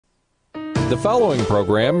The following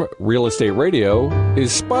program, Real Estate Radio,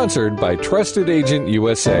 is sponsored by Trusted Agent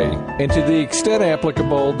USA and to the extent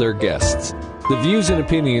applicable, their guests. The views and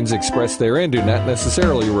opinions expressed therein do not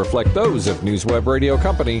necessarily reflect those of NewsWeb Radio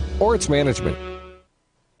Company or its management.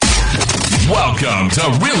 Welcome to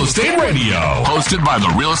Real Estate Radio, hosted by the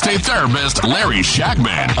real estate therapist Larry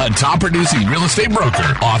Shackman, a top-producing real estate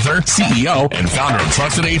broker, author, CEO, and founder of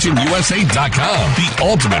TrustedAgentUSA.com, the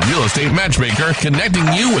ultimate real estate matchmaker, connecting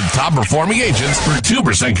you with top-performing agents for 2%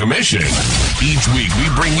 commission. Each week,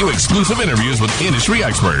 we bring you exclusive interviews with industry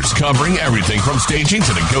experts, covering everything from staging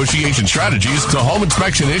to negotiation strategies to home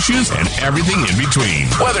inspection issues and everything in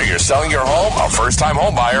between. Whether you're selling your home, a first-time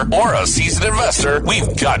home buyer, or a seasoned investor,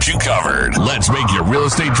 we've got you covered. Let's make your real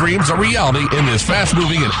estate dreams a reality in this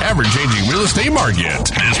fast-moving and ever-changing real estate market.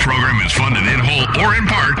 This program is funded in whole or in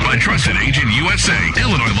part by Trusted Agent USA,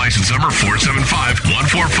 Illinois license number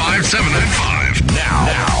 475-145-795.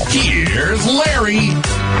 Now, here's Larry.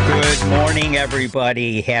 Good morning,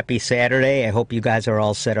 everybody. Happy Saturday. I hope you guys are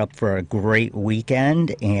all set up for a great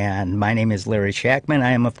weekend. And my name is Larry Shackman. I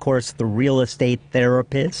am, of course, the real estate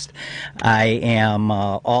therapist. I am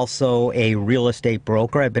also a real estate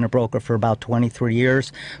broker. I've been a broker for about 23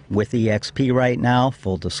 years with EXP right now.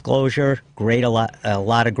 Full disclosure, a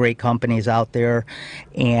lot of great companies out there,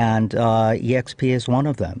 and EXP is one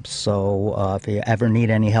of them. So if you ever need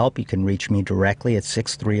any help, you can reach me directly at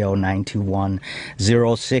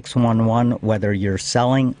 630-921-0611, whether you're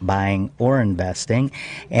selling, buying, or investing.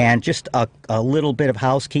 And just a little bit of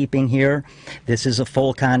housekeeping here. This is a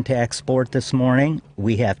full contact sport this morning.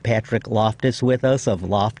 We have Patrick Loftus with us of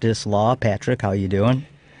Loftus Law. Patrick, how you doing?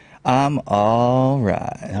 I'm all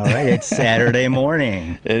right. All right, it's Saturday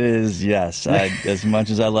morning. It is, yes. As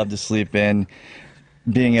much as I love to sleep in,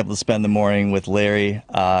 being able to spend the morning with Larry,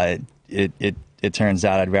 it turns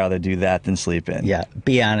out I'd rather do that than sleep in. Yeah,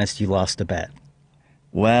 be honest, you lost a bet.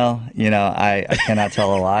 Well, I cannot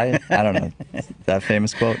tell a lie. I don't know. That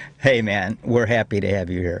famous quote? Hey, man, we're happy to have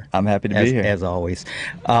you here. I'm happy to be here. As always.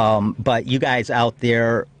 But you guys out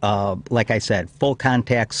there, like I said, full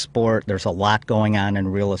contact sport. There's a lot going on in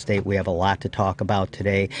real estate. We have a lot to talk about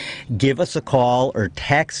today. Give us a call or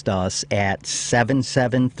text us at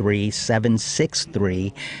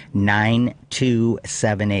 773-763-9278.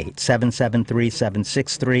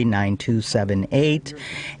 773-763-9278.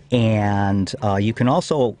 And you can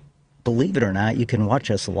also, believe it or not, you can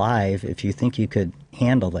watch us live if you think you could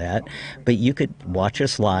handle that. But you could watch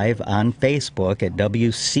us live on Facebook at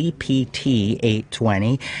WCPT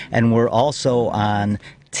 820. And we're also on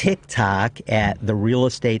TikTok at the Real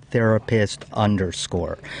Estate Therapist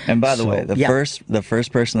 _. And by the way, the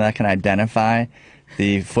first person that can identify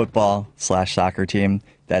the football/soccer team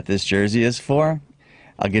that this jersey is for,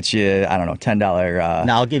 I'll get you, I don't know, $10.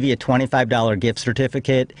 Now, I'll give you a $25 gift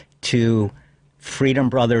certificate to Freedom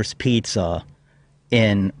Brothers Pizza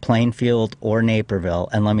in Plainfield or Naperville.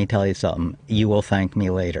 And let me tell you something. You will thank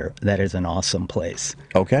me later. That is an awesome place.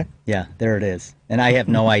 Okay. Yeah, there it is. And I have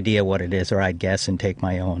no idea what it is, or I'd guess and take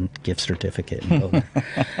my own gift certificate and go there.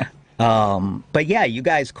 But yeah, you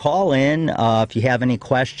guys call in if you have any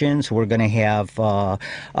questions. We're going to have a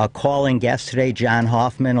call-in guest today. John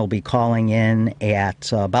Hoffman will be calling in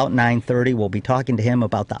at about 9:30. We'll be talking to him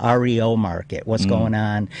about the REO market, what's going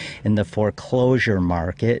on in the foreclosure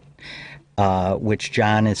market, which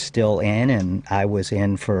John is still in, and I was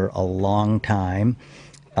in for a long time.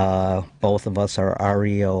 Both of us are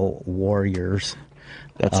REO warriors.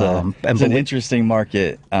 That's an interesting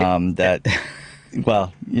market that...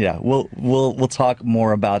 Well, yeah, we'll talk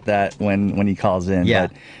more about that when he calls in. Yeah.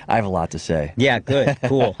 But I have a lot to say. Yeah, good,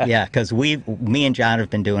 cool. Yeah, because me and John have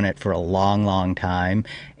been doing it for a long, long time,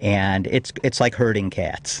 and it's like herding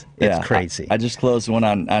cats. It's crazy. I just closed one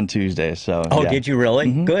on Tuesday, so. Oh, yeah. did you really?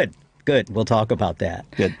 Mm-hmm. Good. We'll talk about that.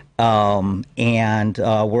 Good. And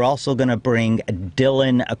we're also going to bring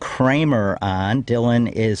Dylan Kramer on.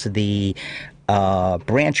 Dylan is the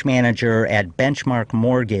branch manager at Benchmark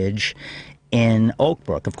Mortgage in Oak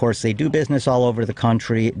Brook. Of course, they do business all over the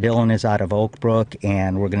country. Dylan is out of Oak Brook,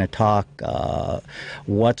 and we're going to talk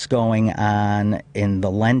what's going on in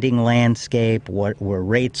the lending landscape, where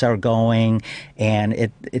rates are going, and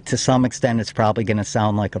it to some extent it's probably going to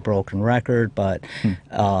sound like a broken record, but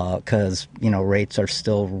because rates are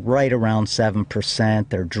still right around 7%,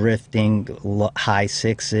 they're drifting high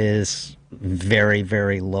sixes, very,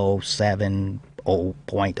 very low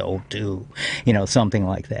 0.02, something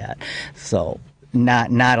like that. So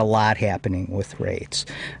not a lot happening with rates.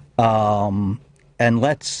 And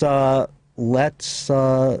let's bring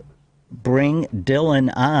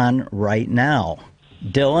Dylan on right now.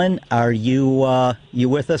 Dylan, are you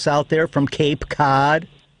with us out there from Cape Cod?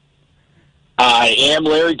 I am,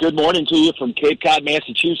 Larry. Good morning to you from Cape Cod,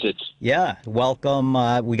 Massachusetts. Yeah, welcome.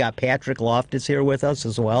 We got Patrick Loftus here with us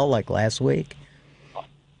as well, like last week.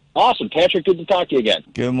 Awesome. Patrick, good to talk to you again.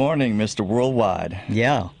 Good morning, Mr. Worldwide.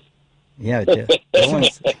 Yeah.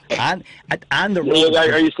 Dylan's on the road.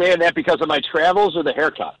 Are you saying that because of my travels or the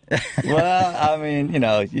haircut? Well, I mean,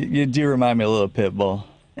 you do remind me a little Pitbull.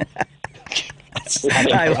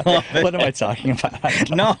 I love it. What am I talking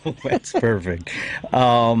about? No, that's perfect.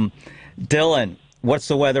 Dylan, what's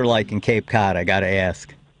the weather like in Cape Cod? I got to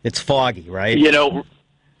ask. It's foggy, right? No,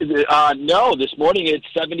 this morning it's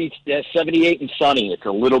 78 and sunny. It's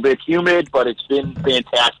a little bit humid, but it's been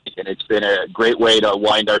fantastic, and it's been a great way to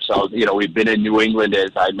wind ourselves. We've been in New England,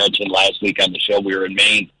 as I mentioned last week on the show. We were in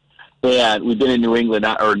Maine, and we've been in New England,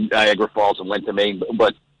 or Niagara Falls, and went to Maine,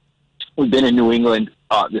 but we've been in New England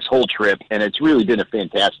this whole trip, and it's really been a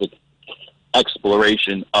fantastic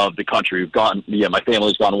exploration of the country. We've gone, my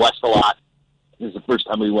family's gone west a lot. This is the first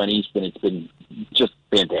time we went east, and it's been just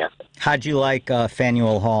fantastic. How'd you like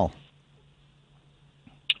Faneuil Hall?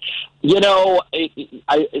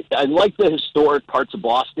 I like the historic parts of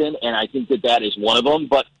Boston, and I think that is one of them.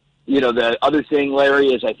 But, the other thing, Larry,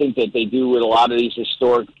 is I think that they do with a lot of these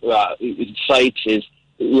historic sites is,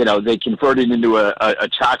 they convert it into a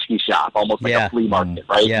tchotchke shop, almost like a flea market,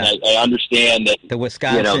 right? Yeah. And I understand that the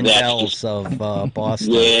Wisconsin Dells of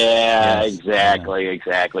Boston. Yeah, yes.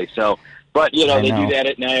 Exactly. So, but they do that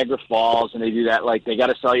at Niagara Falls, and they do that they got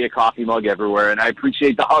to sell you a coffee mug everywhere. And I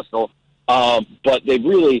appreciate the hustle, but they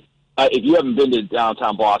really, if you haven't been to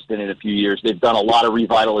downtown Boston in a few years, they've done a lot of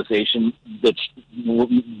revitalization that's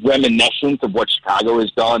reminiscent of what Chicago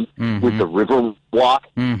has done with the River Walk,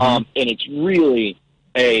 and it's really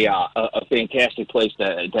a fantastic place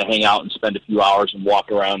to hang out and spend a few hours and walk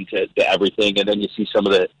around to everything. And then you see some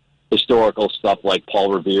of the historical stuff like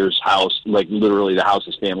Paul Revere's house, like literally the house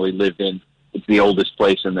his family lived in. It's the oldest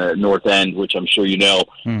place in the North End, which I'm sure you know.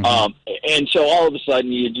 And so all of a sudden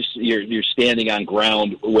you're standing on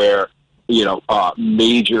ground where,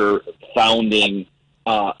 major founding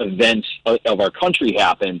events of our country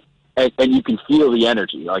happened. And you can feel the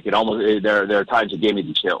energy. Like it almost, there are times it gave me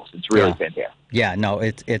the chills. It's really fantastic. Yeah, no,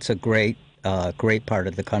 it's a great part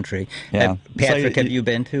of the country. Yeah. Patrick, have you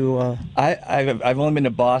been to? I've only been to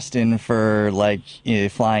Boston for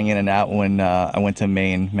flying in and out when I went to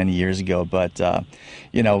Maine many years ago. But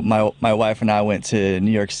my wife and I went to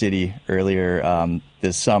New York City earlier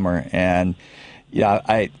this summer, and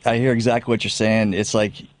I hear exactly what you're saying. It's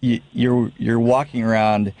like you're walking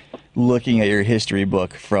around, looking at your history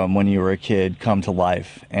book from when you were a kid come to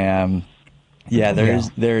life, and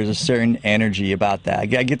there's a certain energy about that. I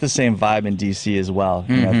get the same vibe in DC as well.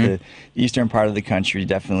 The eastern part of the country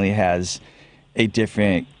definitely has a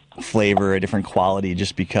different flavor, a different quality,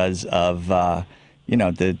 just because of the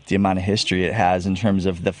amount of history it has in terms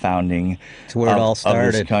of the founding it's where it all started.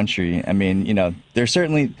 Of this country. I mean, there's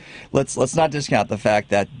certainly let's not discount the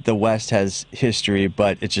fact that the West has history,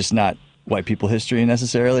 but it's just not white people history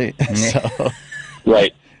necessarily. So.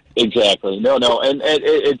 Right. Exactly. No, and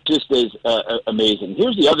it just is amazing.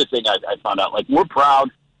 Here's the other thing I found out. We're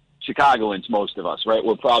proud Chicagoans, most of us, right?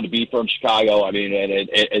 We're proud to be from Chicago. I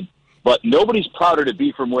mean, but nobody's prouder to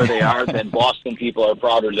be from where they are than Boston people are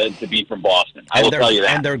prouder than to be from Boston. I will tell you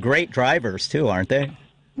that. And they're great drivers, too, aren't they?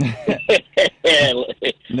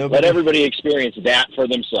 Let everybody experience that for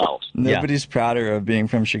themselves. Nobody's prouder of being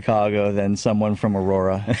from Chicago than someone from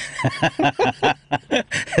Aurora.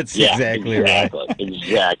 That's exactly right.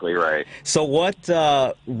 Exactly right. So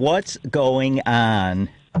what's going on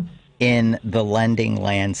in the lending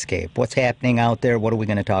landscape? What's happening out there? What are we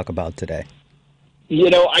going to talk about today?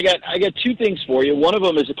 I got two things for you. One of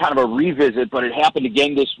them is a kind of a revisit, but it happened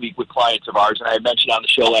again this week with clients of ours. And I mentioned on the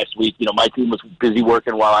show last week, my team was busy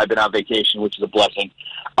working while I've been on vacation, which is a blessing.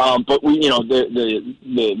 But we,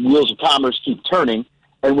 the wheels of commerce keep turning,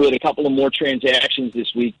 and we had a couple of more transactions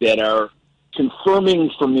this week that are confirming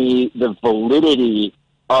for me the validity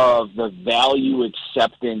of the value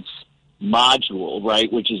acceptance module, right?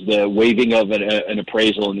 Which is the waiving of an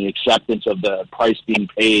appraisal and the acceptance of the price being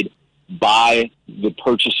paid by the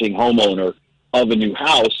purchasing homeowner of a new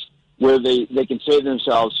house, where they can save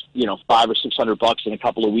themselves, $500 or $600 in a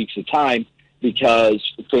couple of weeks of time, because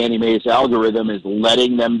Fannie Mae's algorithm is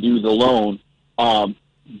letting them do the loan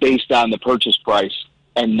based on the purchase price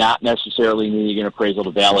and not necessarily needing an appraisal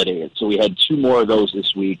to validate it. So we had two more of those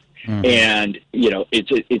this week, and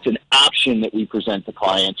it's an option that we present to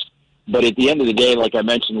clients. But at the end of the day, like I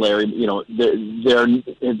mentioned, Larry, there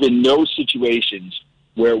have been no situations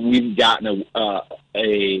where we've gotten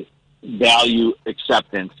a value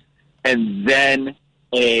acceptance and then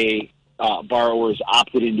a borrowers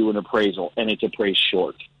opted into an appraisal, and it's appraised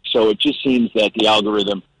short. So it just seems that the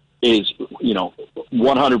algorithm is,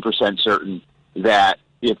 100% certain that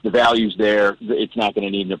if the value's there, it's not going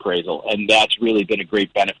to need an appraisal. And that's really been a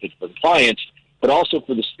great benefit for the clients, but also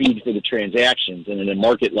for the speed for the transactions. And in a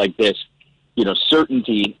market like this,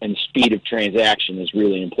 certainty and speed of transaction is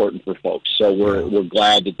really important for folks. So we're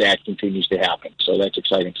glad that continues to happen. So that's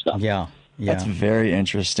exciting stuff. Yeah. That's very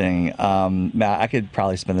interesting. Matt, I could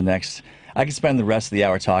probably spend the rest of the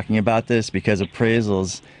hour talking about this, because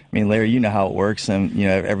appraisals, I mean, Larry, you know how it works, and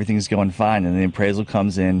everything's going fine, and the appraisal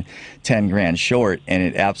comes in 10 grand short, and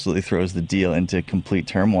it absolutely throws the deal into complete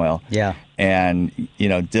turmoil. Yeah. And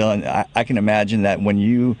Dylan, I can imagine that when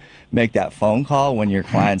you make that phone call when your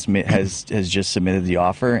client has just submitted the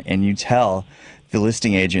offer, and you tell the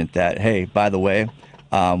listing agent that, hey, by the way,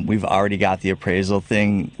 we've already got the appraisal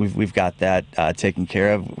thing. We've got that taken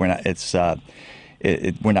care of. We're not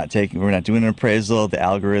doing an appraisal. The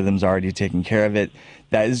algorithm's already taken care of it.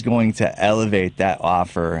 That is going to elevate that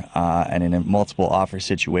offer, and in a multiple offer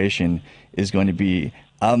situation is going to be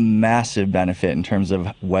a massive benefit in terms of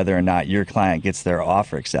whether or not your client gets their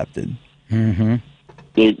offer accepted. Mm-hmm.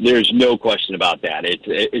 There's no question about that.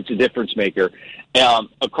 It's a difference maker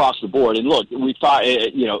across the board. And look, we thought,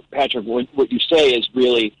 Patrick, what you say is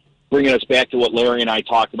really bringing us back to what Larry and I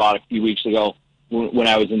talked about a few weeks ago when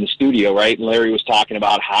I was in the studio, right? And Larry was talking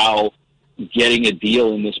about how getting a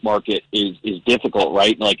deal in this market is difficult,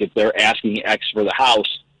 right? Like if they're asking X for the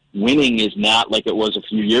house, winning is not like it was a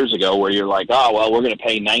few years ago where you're like, oh, well, we're going to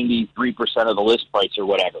pay 93% of the list price or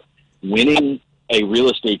whatever. Winning a real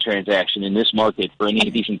estate transaction in this market for any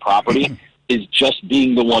decent property is just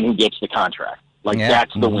being the one who gets the contract. Like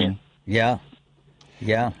that's the win. Yeah.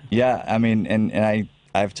 Yeah. Yeah. I mean, and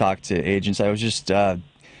I've talked to agents. I was just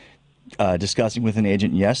discussing with an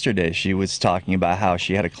agent yesterday. She was talking about how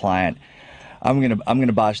she had a client. I'm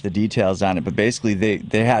gonna botch the details on it, but basically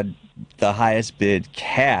they had the highest bid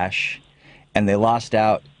cash, and they lost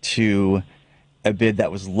out to a bid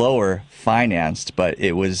that was lower financed, but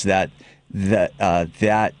it was that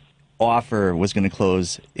offer was going to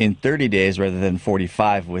close in 30 days rather than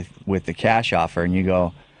 45 with the cash offer. And you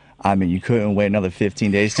go, I mean, you couldn't wait another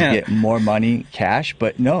 15 days to get more money cash,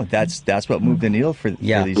 but no, that's what moved the needle for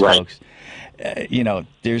these folks.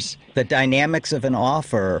 There's the dynamics of an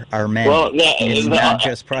offer are many. It's not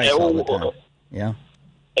just price all the time. Yeah.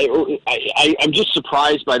 I'm just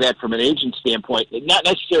surprised by that from an agent standpoint. Not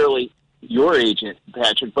necessarily your agent,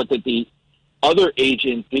 Patrick, but that the other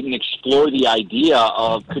agent didn't explore the idea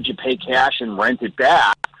of could you pay cash and rent it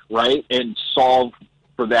back, right, and solve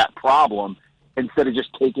for that problem instead of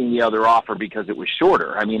just taking the other offer because it was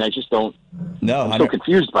shorter. I mean, I just don't. No, I'm so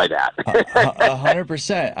confused by that.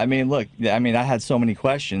 100%. I mean, look, I had so many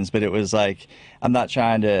questions, but it was like I'm not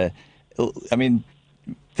trying to. I mean,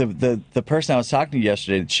 the person I was talking to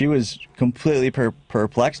yesterday, she was completely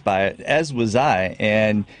perplexed by it, as was I,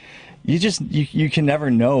 and. You can never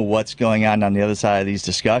know what's going on the other side of these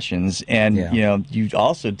discussions, and you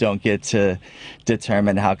also don't get to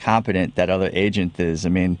determine how competent that other agent is. I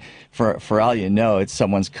mean, for all you know, it's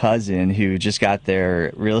someone's cousin who just got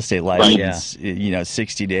their real estate license,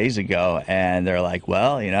 60 days ago, and they're like,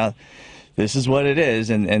 well, this is what it is,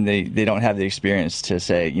 and they don't have the experience to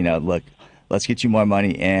say, look. Let's get you more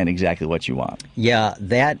money and exactly what you want. Yeah,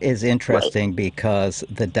 that is interesting because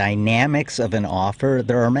the dynamics of an offer,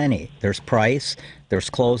 there are many. There's price, there's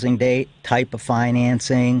closing date, type of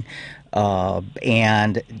financing,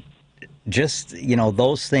 and just,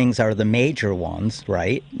 those things are the major ones,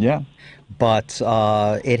 right? Yeah. But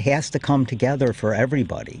it has to come together for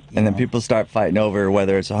everybody. And then people start fighting over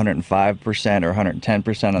whether it's 105% or 110%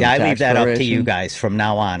 on the tax I leave that up to you guys from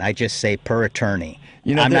now on. I just say per attorney.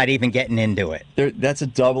 I'm not even getting into it. That's a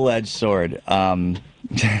double-edged sword. I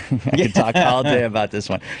could talk all day about this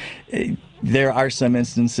one. There are some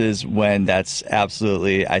instances when that's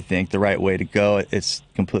absolutely, I think, the right way to go. It's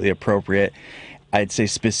completely appropriate. I'd say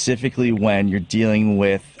specifically when you're dealing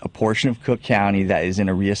with a portion of Cook County that is in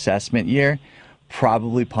a reassessment year,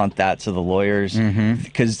 probably punt that to the lawyers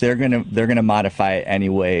because they're gonna modify it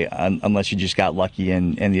anyway unless you just got lucky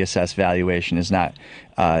and the assessed valuation is not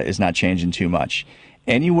changing too much.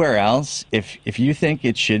 Anywhere else, if you think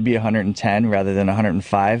it should be 110 rather than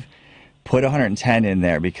 105, put 110 in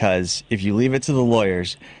there, because if you leave it to the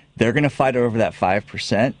lawyers, they're going to fight over that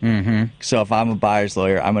 5%. Mm-hmm. So if I'm a buyer's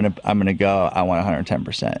lawyer, I'm gonna go, I want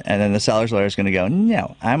 110%, and then the seller's lawyer is going to go,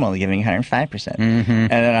 no, I'm only giving 105%, and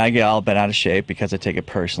then I get all bent out of shape because I take it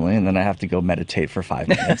personally, and then I have to go meditate for 5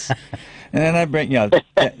 minutes, and then I bring,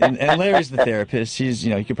 and Larry's the therapist. He's,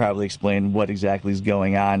 he could probably explain what exactly is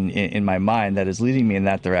going on in my mind that is leading me in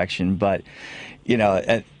that direction, but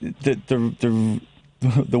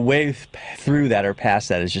the way through that or past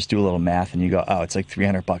that is just do a little math and you go, oh, it's like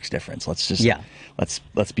 $300 difference. Let's just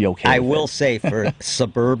let's be okay. I will say for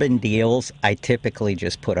suburban deals, I typically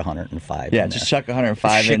just put 105. Yeah, just chuck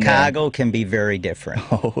 105. Chicago can be very different.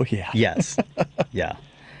 Oh yeah. Yes. Yeah.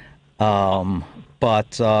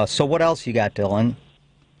 But so what else you got, Dylan?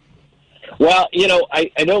 Well,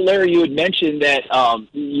 I know, Larry, you had mentioned that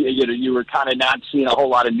you were kind of not seeing a whole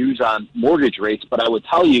lot of news on mortgage rates, but I would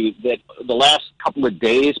tell you that the last couple of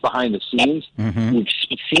days behind the scenes, we've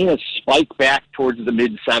seen a spike back towards the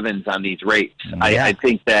mid-sevens on these rates. Yeah. I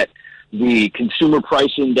think that the consumer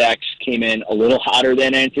price index came in a little hotter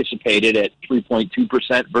than anticipated at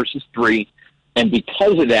 3.2% versus 3%, and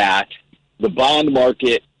because of that, the bond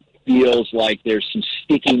market feels like there's some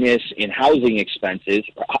stickiness in housing expenses,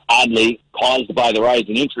 oddly caused by the rise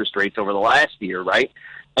in interest rates over the last year, right?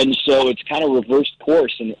 And so it's kind of reversed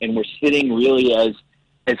course, and we're sitting really as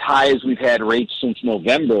high as we've had rates since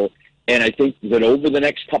November. And I think that over the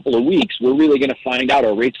next couple of weeks, we're really going to find out,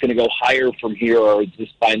 are rates going to go higher from here, or is this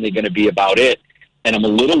finally going to be about it? And I'm a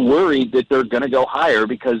little worried that they're going to go higher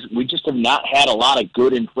because we just have not had a lot of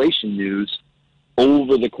good inflation news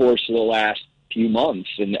over the course of the last few months,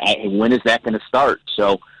 and when is that going to start?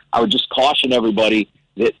 So I would just caution everybody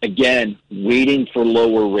that, again, waiting for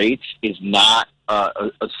lower rates is not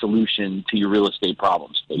a solution to your real estate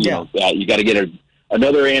problems. But, you got to get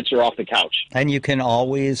another answer off the couch. And you can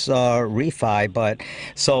always refi. But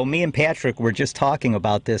so me and Patrick were just talking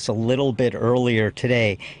about this a little bit earlier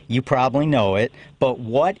today. You probably know it, but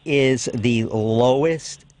what is the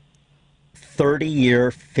lowest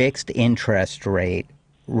 30-year fixed interest rate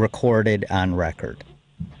recorded on record?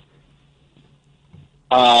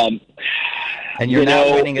 And you're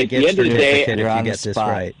not winning a gift certificate if you get this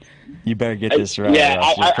right. You better get this right. Yeah,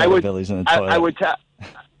 I would tell you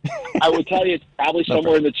it's probably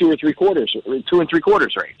somewhere in the 2 and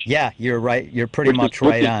 3/4 range. Yeah, you're right. You're pretty much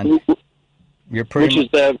right on. Which is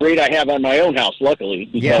the rate I have on my own house, luckily,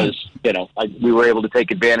 because we were able to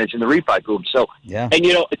take advantage in the refi boom. So, and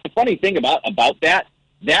it's a funny thing about that.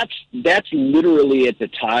 That's literally at the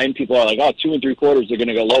time people are like, oh, 2 3/4, they're going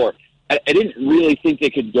to go lower. I didn't really think they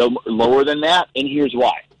could go lower than that, and here's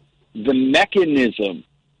why. The mechanism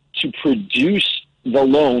to produce the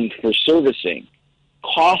loan for servicing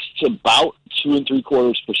costs about 2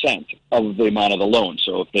 3/4% of the amount of the loan.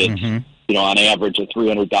 So if it's on average a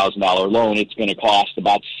 $300,000 loan, it's going to cost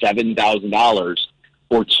about $7,000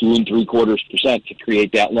 or 2 3/4% to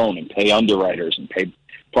create that loan and pay underwriters and pay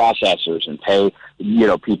processors and pay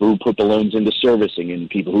people who put the loans into servicing and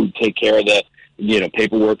people who take care of the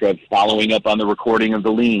paperwork of following up on the recording of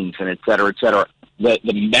the liens and et cetera, et cetera.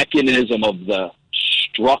 The mechanism of the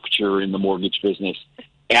structure in the mortgage business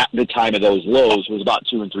at the time of those lows was about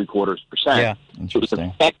 2 3/4%. Yeah, so it was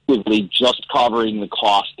effectively just covering the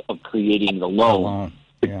cost of creating the loan.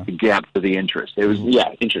 The gap for the interest. It was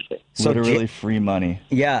interesting. So literally free money.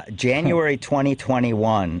 Yeah, January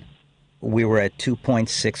 2021. We were at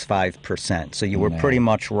 2.65%, so you were pretty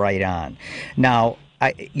much right on. Now,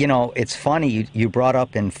 it's funny you brought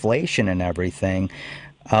up inflation and everything.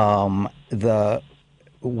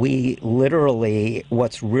 We literally,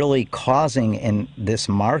 what's really causing in this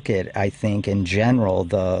market, I think, in general,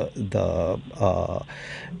 the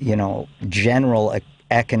general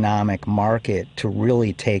economic market to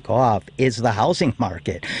really take off is the housing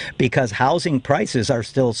market, because housing prices are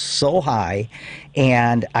still so high,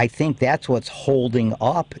 and I think that's what's holding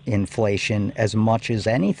up inflation as much as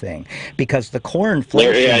anything, because the core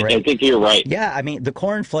inflation rate, I think you're right. Yeah, I mean, the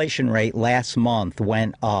core inflation rate last month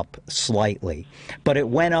went up slightly, but it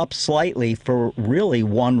went up slightly for really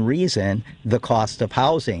one reason: the cost of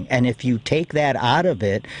housing. And if you take that out of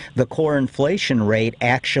it, the core inflation rate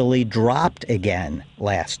actually dropped again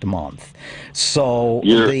last month. So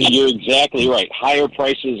you're exactly right. Higher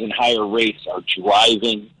prices and higher rates are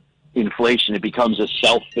driving inflation. It becomes a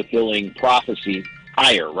self-fulfilling prophecy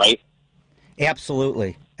higher, right?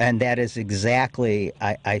 Absolutely. And that is exactly,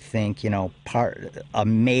 I think, a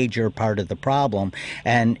major part of the problem.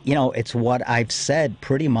 And, it's what I've said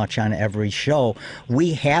pretty much on every show.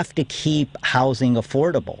 We have to keep housing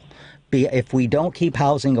affordable. If we don't keep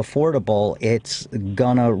housing affordable, it's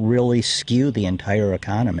going to really skew the entire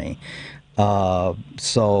economy.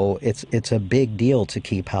 So it's a big deal to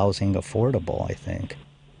keep housing affordable, I think.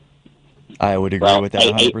 I would agree with that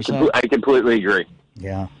 100%. I completely agree.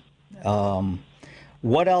 Yeah.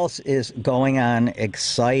 What else is going on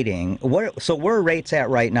exciting? So where are rates at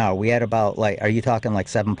right now? We had about are you talking like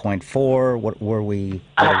 7.4? What were we?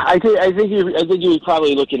 I think you're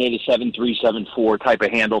probably looking at a 7.3, 7.4 type of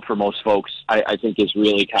handle for most folks. I think is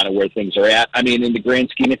really kind of where things are at. I mean, in the grand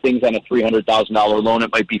scheme of things, on a $300,000 loan,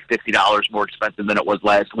 it might be $50 more expensive than it was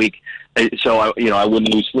last week. So I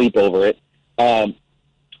wouldn't lose sleep over it.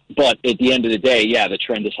 But at the end of the day, yeah, the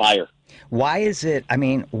trend is higher. Why is it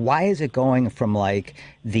going from like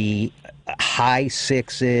the high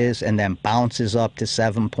sixes and then bounces up to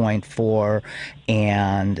 7.4?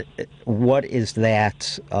 And what is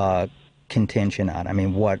that contingent on? I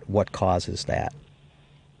mean, what causes that?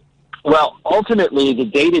 Well, ultimately, the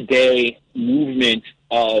day-to-day movement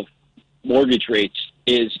of mortgage rates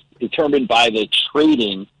is determined by the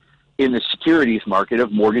trading in the securities market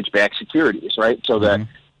of mortgage-backed securities, right? So that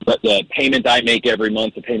but the payment I make every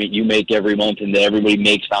month, the payment you make every month, and that everybody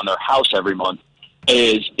makes on their house every month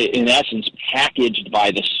is, in essence, packaged by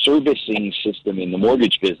the servicing system in the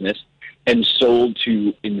mortgage business and sold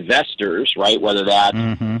to investors, right? Whether that's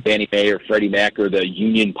Fannie Mae or Freddie Mac or the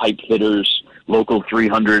Union Pipe Fitters Local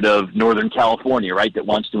 300 of Northern California, right, that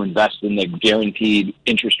wants to invest in the guaranteed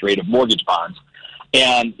interest rate of mortgage bonds.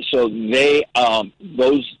 And so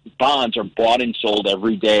those bonds are bought and sold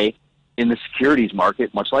every day in the securities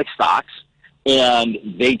market, much like stocks, and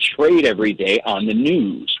they trade every day on the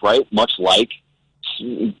news, right? Much like,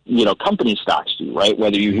 company stocks do, right?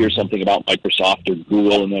 Whether you hear something about Microsoft or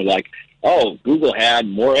Google and they're like, oh, Google had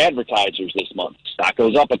more advertisers this month. Stock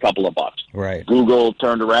goes up a couple of bucks. Right. Google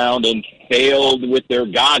turned around and failed with their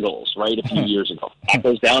goggles, right, a few years ago. Stock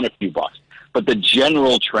goes down a few bucks. But the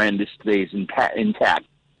general trend stays intact.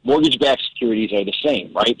 Mortgage-backed securities are the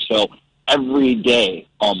same, right? So every day,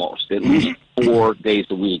 almost, at least 4 days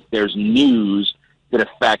a week, there's news that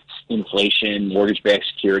affects inflation, mortgage-backed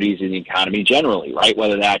securities, and the economy generally, right?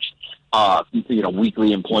 Whether that's,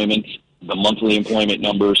 weekly employment, the monthly employment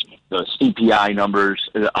numbers, the CPI numbers,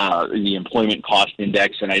 the employment cost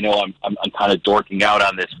index. And I know I'm kind of dorking out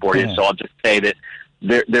on this for you, so I'll just say that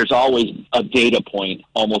there's always a data point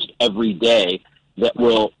almost every day that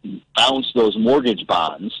will bounce those mortgage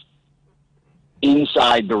bonds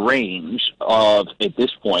inside the range of, at this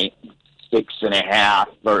point, 6.5,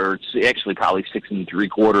 or actually probably 6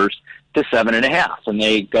 3/4 to 7.5, and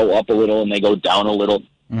they go up a little and they go down a little.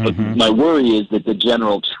 But my worry is that the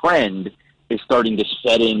general trend is starting to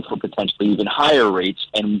set in for potentially even higher rates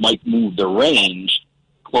and might move the range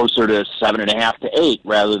closer to 7.5 to 8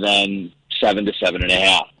 rather than 7 to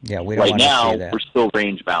 7.5. Yeah, we don't want to see that. We're still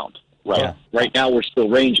range bound. Right. Yeah. Right now we're still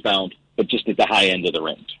range bound, but just at the high end of the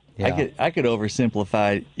range. Yeah. I could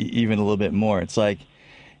oversimplify even a little bit more. It's like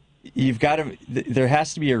there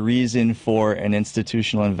has to be a reason for an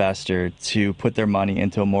institutional investor to put their money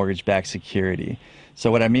into a mortgage-backed security. So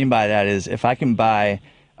what I mean by that is if I can buy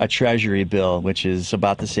a treasury bill, which is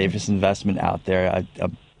about the safest investment out there,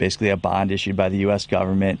 basically a bond issued by the U.S.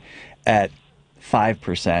 government at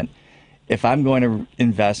 5%, if I'm going to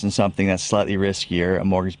invest in something that's slightly riskier, a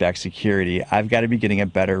mortgage-backed security, I've got to be getting a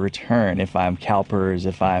better return if I'm CalPERS,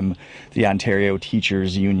 if I'm the Ontario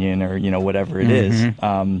Teachers Union, or whatever it is.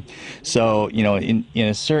 So in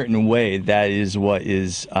a certain way, that is what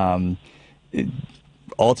is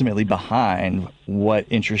ultimately behind what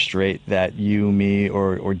interest rate that you, me,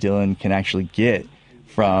 or Dylan can actually get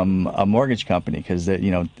from a mortgage company, because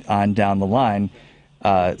on down the line,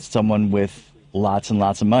 someone with lots and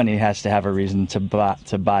lots of money has to have a reason to buy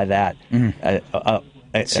that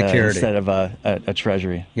security instead of a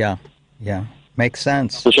treasury. Yeah, makes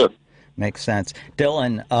sense. For sure. Makes sense.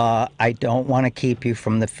 Dylan, I don't want to keep you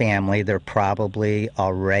from the family. They're probably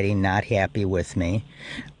already not happy with me.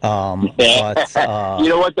 But you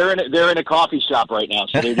know what? They're in a coffee shop right now,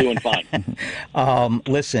 so they're doing fine.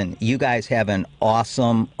 Listen, you guys have an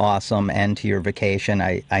awesome end to your vacation.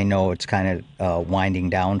 I know it's kind of winding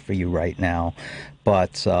down for you right now.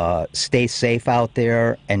 But stay safe out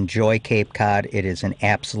there. Enjoy Cape Cod. It is an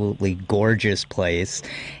absolutely gorgeous place.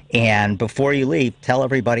 And before you leave, tell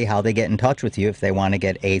everybody how they get in touch with you if they want to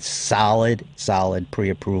get a solid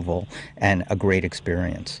pre-approval and a great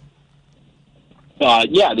experience.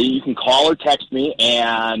 You can call or text me,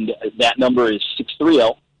 and that number is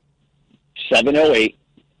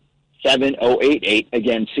 630-708-7088.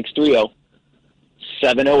 Again,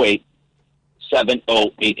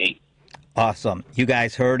 630-708-7088. Awesome. You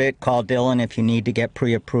guys heard it. Call Dylan if you need to get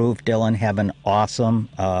pre-approved. Dylan, have an awesome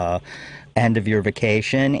end of your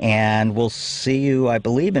vacation, and we'll see you, I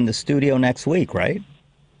believe, in the studio next week, right?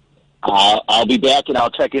 I'll be back, and I'll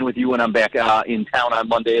check in with you when I'm back in town on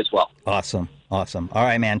Monday as well. Awesome. All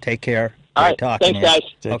right, man. Take care. All right. Talking Thanks, guys.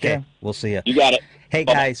 Take care. We'll see you. You got it. Hey,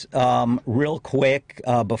 guys, real quick,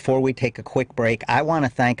 before we take a quick break, I want to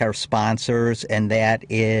thank our sponsors, and that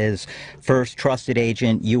is first Trusted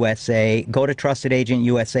Agent USA. Go to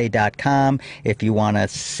trustedagentusa.com if you want to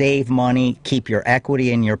save money, keep your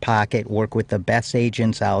equity in your pocket, work with the best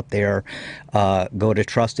agents out there. Go to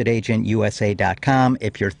trustedagentusa.com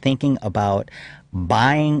if you're thinking about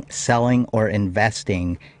buying, selling, or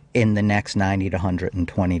investing in the next 90 to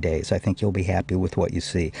 120 days. I think you'll be happy with what you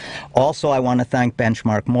see. Also, I want to thank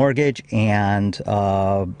Benchmark Mortgage and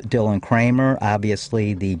Dylan Kramer,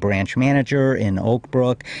 obviously the branch manager in Oak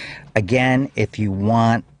Brook. Again, if you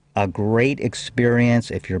want a great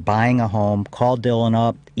experience, if you're buying a home, call Dylan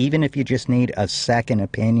up. Even if you just need a second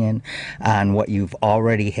opinion on what you've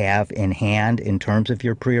already have in hand in terms of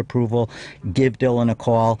your pre-approval, give Dylan a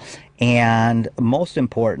call. And most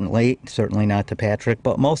importantly, certainly not to Patrick,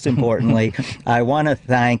 but most importantly, I want to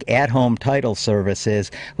thank At Home Title Services.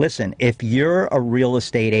 Listen, if you're a real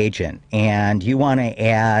estate agent and you want to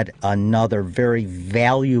add another very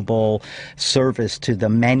valuable service to the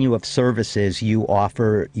menu of services you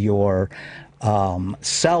offer your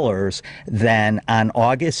sellers, then on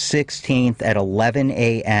August 16th at 11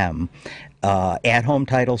 a.m., At Home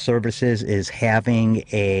Title Services is having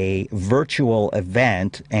a virtual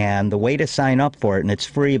event, and the way to sign up for it, and it's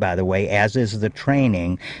free, by the way, as is the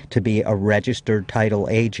training to be a registered title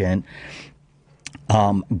agent.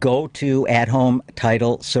 Go to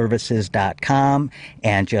athometitleservices.com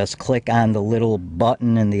and just click on the little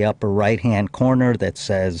button in the upper right-hand corner that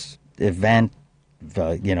says event,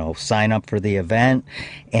 sign up for the event,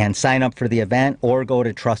 or go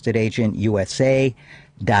to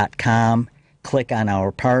trustedagentusa.com, click on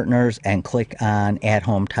our partners, and click on At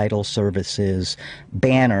Home Title Services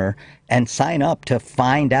banner and sign up to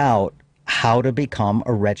find out how to become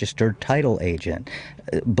a registered title agent.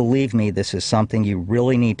 Believe me, this is something you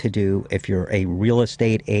really need to do if you're a real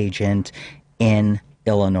estate agent in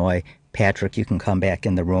Illinois. Patrick, you can come back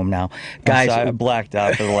in the room now. Guys, I blacked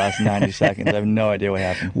out for the last 90 seconds. I have no idea what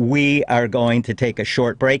happened. We are going to take a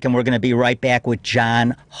short break, and we're going to be right back with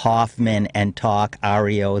John Hoffman and talk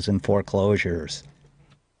REOs and foreclosures.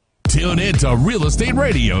 Tune in to Real Estate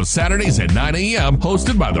Radio Saturdays at 9 a.m.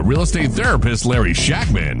 hosted by the real estate therapist Larry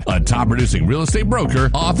Shackman, a top-producing real estate broker,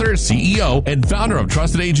 author, CEO, and founder of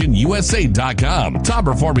TrustedAgentUSA.com.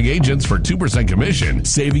 Top-performing agents for 2% commission,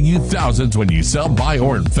 saving you thousands when you sell, buy,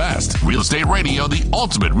 or invest. Real Estate Radio, the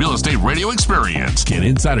ultimate real estate radio experience. Get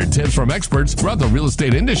insider tips from experts throughout the real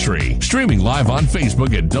estate industry. Streaming live on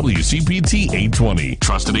Facebook at WCPT 820.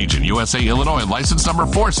 Trusted Agent USA Illinois, license number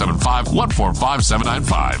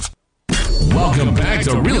 475145795. Welcome back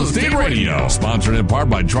to Real Estate Radio, sponsored in part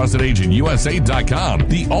by TrustedAgentUSA.com,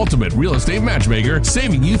 the ultimate real estate matchmaker,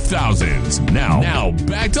 saving you thousands. Now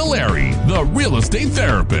back to Larry, the real estate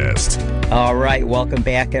therapist. All right, welcome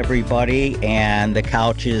back, everybody, and the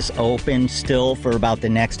couch is open still for about the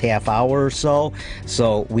next half hour or so.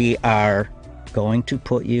 So we are going to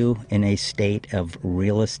put you in a state of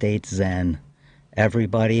real estate zen.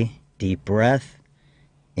 Everybody, deep breath,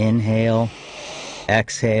 inhale,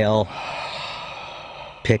 exhale.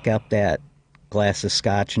 Pick up that glass of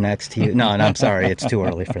scotch next to you. No, I'm sorry. It's too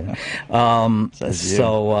early for that.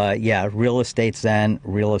 Real Estate Zen,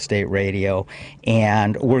 Real Estate Radio.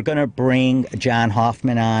 And we're going to bring John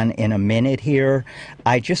Hoffman on in a minute here.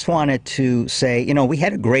 I just wanted to say, we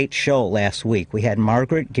had a great show last week. We had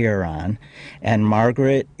Margaret Gear on, and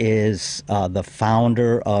Margaret is the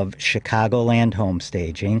founder of Chicagoland Home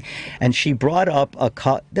Staging. And she brought up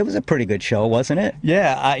that was a pretty good show, wasn't it?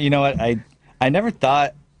 Yeah, you know what? I never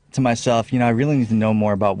thought to myself, I really need to know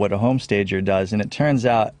more about what a home stager does. And it turns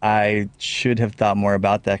out I should have thought more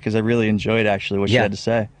about that because I really enjoyed actually what she had to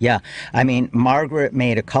say. Yeah. I mean, Margaret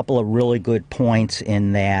made a couple of really good points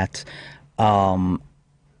in that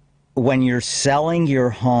when you're selling your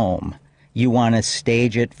home, you want to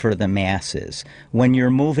stage it for the masses. When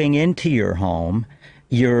you're moving into your home,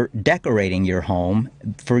 you're decorating your home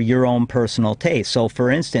for your own personal taste. So,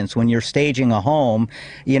 for instance, when you're staging a home,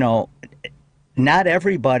 not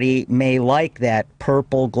everybody may like that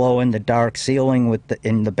purple glow-in-the-dark ceiling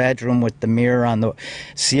in the bedroom with the mirror on the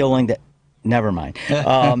ceiling. Never mind.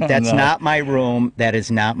 That's No. not my room. That is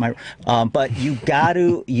not my. But you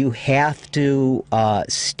have to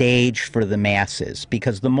stage for the masses,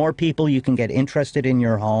 because the more people you can get interested in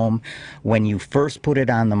your home when you first put it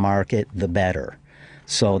on the market, the better.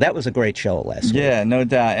 So that was a great show last week. Yeah, no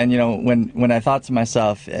doubt. And when I thought to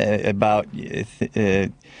myself about,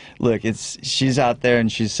 look, she's out there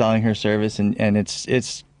and she's selling her service, and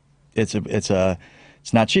it's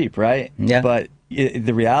not cheap, right? Yeah. But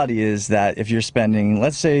the reality is that if you're spending,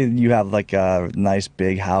 let's say you have like a nice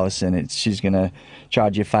big house and she's gonna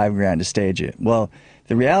charge you $5,000 to stage it. Well,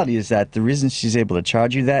 the reality is that the reason she's able to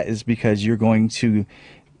charge you that is because you're going to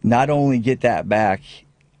not only get that back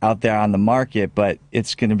out there on the market, but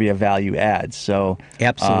it's going to be a value add. So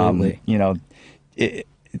absolutely,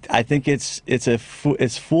 I think it's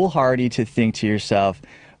foolhardy to think to yourself,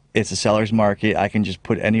 it's a seller's market. I can just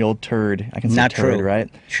put any old turd. I can say not turd, true, right?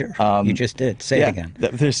 Sure. You just did. Say it again.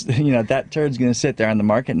 There's that turd's going to sit there on the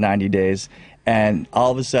market 90 days, and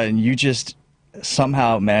all of a sudden you just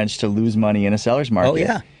somehow managed to lose money in a seller's market. Oh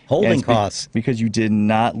yeah, holding costs because you did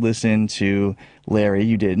not listen to Larry.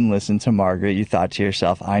 You didn't listen to Margaret. You thought to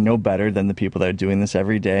yourself, I know better than the people that are doing this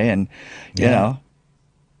every day, and you know.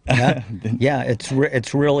 Yeah,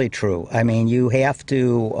 it's really true. I mean, you have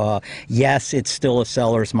to. Yes, it's still a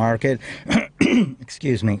seller's market.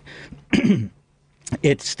 Excuse me.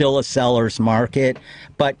 It's still a seller's market,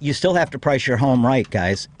 but you still have to price your home right,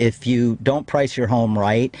 guys. If you don't price your home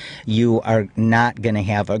right, you are not going to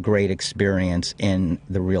have a great experience in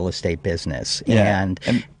the real estate business. Yeah.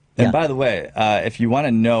 And by the way, if you want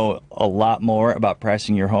to know a lot more about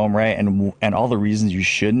pricing your home right and all the reasons you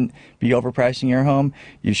shouldn't be overpricing your home,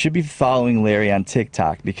 you should be following Larry on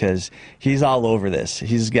TikTok, because he's all over this.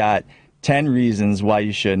 He's got 10 reasons why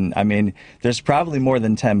you shouldn't. I mean, there's probably more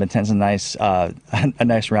than 10, but 10's a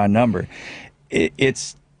nice round number.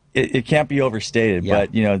 It can't be overstated,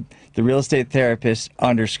 but the real estate therapist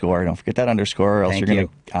 _, don't forget that underscore, or else you're going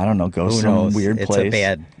to, I don't know, go some weird place. It's a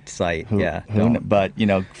bad site. But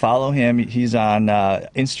follow him. He's on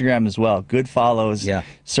Instagram as well. Good follows. Yeah.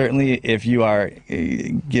 Certainly, if you are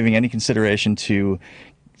giving any consideration to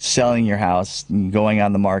selling your house, going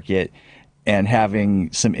on the market, and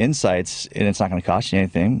having some insights, and it's not going to cost you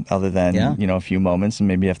anything other than a few moments, and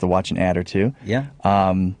maybe you have to watch an ad or two. Yeah.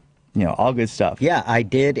 All good stuff. Yeah, I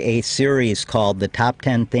did a series called The Top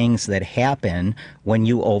 10 Things That Happen When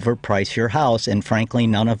You Overprice Your House, and frankly,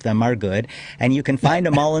 none of them are good. And you can find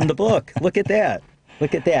them all in the book. Look at that.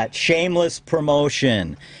 Look at that. Shameless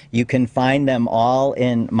promotion. You can find them all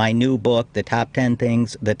in my new book, The Top 10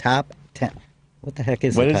 Things, The Top 10... What the heck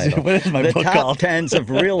is the title? What is my book called? The Top 10s of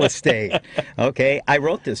Real Estate. Okay, I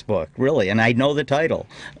wrote this book, really, and I know the title.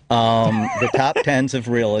 The Top 10s of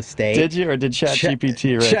Real Estate. Did you, or did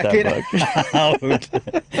ChatGPT write that book?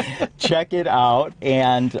 Check it out.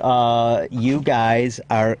 And you guys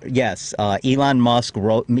are, yes, Elon Musk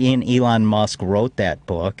wrote, me and Elon Musk wrote that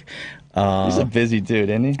book. He's a busy dude,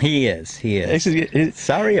 isn't he? He is.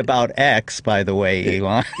 Sorry about X, by the way,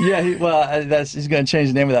 Elon. Yeah, he's going to change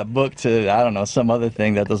the name of that book to, I don't know, some other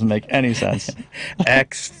thing that doesn't make any sense.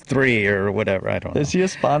 X3 or whatever, I don't know. Is he a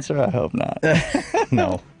sponsor? I hope not.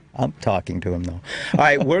 No. I'm talking to him, though. All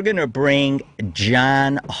right, we're going to bring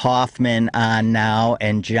John Hoffman on now,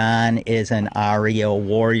 and John is an REO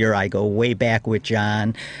warrior. I go way back with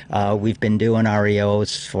John. We've been doing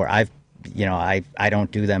REOs for, I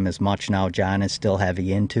don't do them as much now. John is still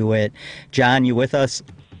heavy into it. John, you with us?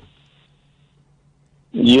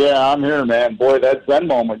 Yeah, I'm here, man. Boy, that Zen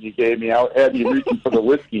moment you gave me, I had you reaching for the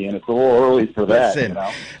whiskey, and it's a little early for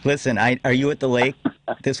that. Listen, are you at the lake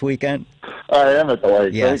this weekend? I am at the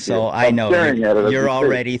lake. Yeah, so I know you're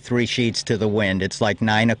already 3 sheets to the wind. It's like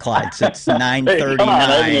 9 o'clock. It's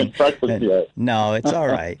 9:39. No, it's all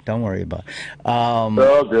right. Don't worry about it.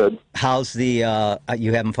 Oh, good. How's the?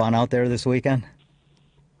 You having fun out there this weekend?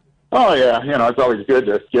 Oh yeah, it's always good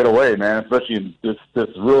to get away, man. Especially in this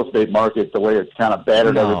real estate market, the way it's kind of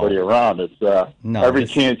battered everybody around. It's every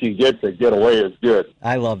chance you get to get away is good.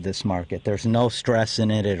 I love this market. There's no stress in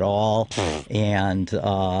it at all, and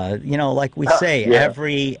like we say,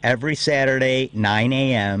 every Saturday 9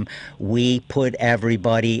 a.m. we put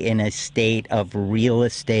everybody in a state of real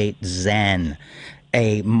estate zen.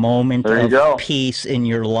 A moment of peace in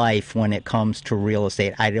your life when it comes to real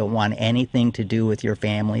estate. I don't want anything to do with your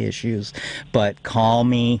family issues, but call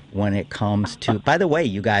me when it comes to... By the way,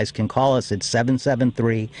 you guys can call us at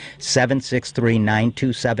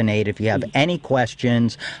 773-763-9278 if you have any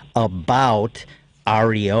questions about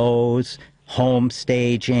REOs, home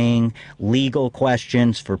staging, legal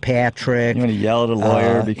questions for Patrick. You want to yell at a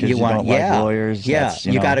lawyer because you don't like lawyers? Yeah,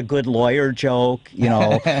 you got a good lawyer joke.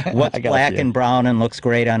 What's black and brown and looks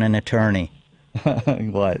great on an attorney?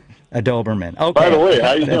 What? A Doberman. Okay. By the way,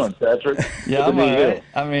 how you doing, Patrick? Yeah, I'm all right.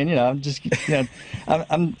 I mean, I'm just,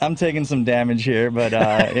 I'm taking some damage here, but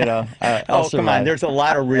I'll survive. Come on, there's a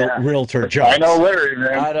lot of realtor jokes. I know Larry,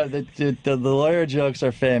 man. The lawyer jokes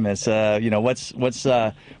are famous. What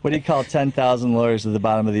do you call 10,000 lawyers at the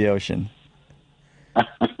bottom of the ocean?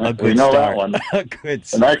 A good start. That one. A good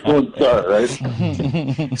start. An excellent start,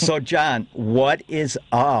 right? So, John, what is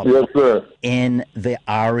up in the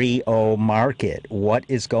REO market? What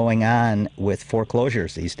is going on with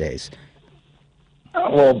foreclosures these days?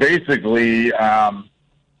 Well, basically,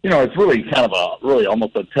 it's really kind of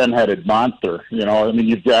almost a 10-headed monster. I mean,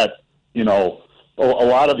 you've got, a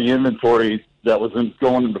lot of the inventory that was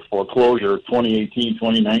going into foreclosure 2018,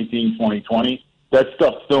 2019, 2020. That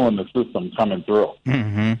stuff's still in the system coming through.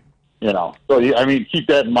 Mm-hmm. So I mean, keep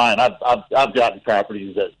that in mind. I've gotten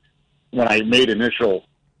properties that when I made initial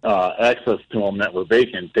access to them that were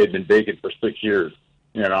vacant, they'd been vacant for 6 years.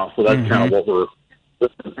 So that's kind of what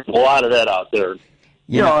there's a lot of that out there.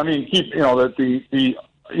 I mean,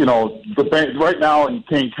 the bank right now in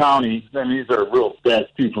Kane County. I mean, these are real stats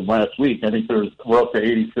too from last week. I think we're up to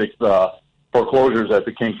 86 foreclosures at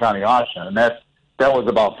the Kane County auction, and that was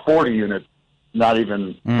about 40 units. Not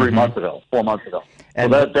even 4 months ago.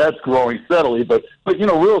 And so that's growing steadily. But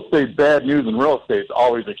real estate, bad news in real estate is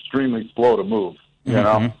always extremely slow to move.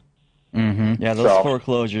 Yeah, those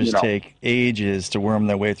foreclosures take ages to worm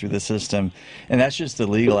their way through the system, and that's just the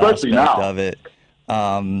legal aspect of it.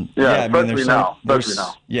 Especially now.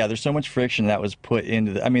 There's so much friction that was put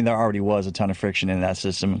into there already was a ton of friction in that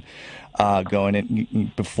system going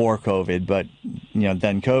in before COVID, but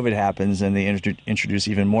then COVID happens and they introduce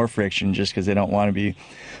even more friction just because they don't want to be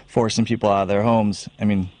forcing people out of their homes. I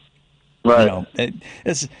mean, right. You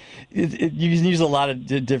can use a lot of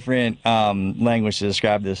different language to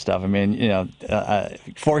describe this stuff. I mean,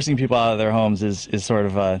 forcing people out of their homes is sort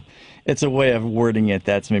of it's a way of wording it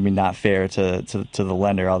that's maybe not fair to the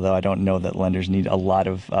lender, although I don't know that lenders need a lot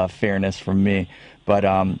of fairness from me.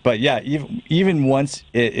 But yeah, even once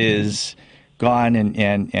it is gone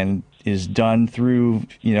and is done through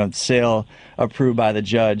sale approved by the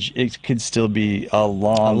judge, it could still be a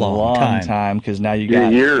long time because now you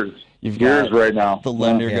got years. You've got right now the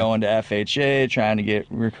lender going to FHA trying to get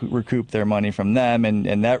recoup their money from them,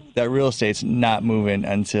 and that real estate's not moving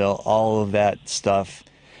until all of that stuff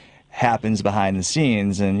happens behind the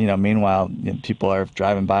scenes. And meanwhile, people are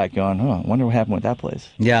driving by it going, I wonder what happened with that place.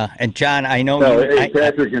 Yeah. And John, I know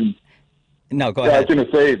Patrick, no, go ahead. I was going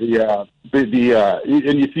to say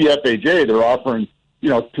and you see FHA, they're offering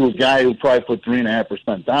to a guy who probably put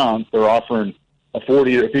 3.5% down, they're offering a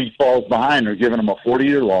 40. If he falls behind, they're giving him a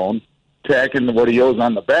 40-year loan, tacking what he owes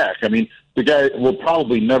on the back. I mean, the guy will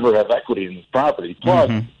probably never have equity in his property.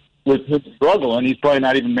 Plus, with his struggling, he's probably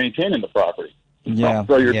not even maintaining the property. Yeah.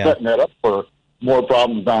 So you're setting that up for more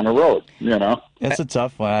problems down the road, It's a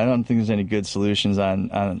tough one. I don't think there's any good solutions on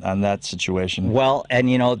that situation. Well, and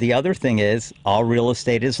the other thing is all real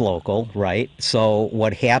estate is local, right? So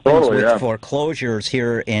what happens with foreclosures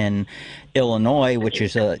here in Illinois, which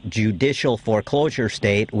is a judicial foreclosure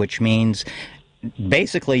state, which means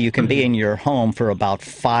basically you can be in your home for about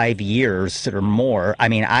 5 years or more. I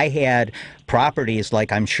mean, I had properties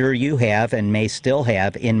like I'm sure you have and may still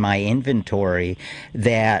have in my inventory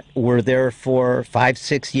that were there for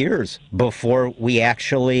 5-6 years before we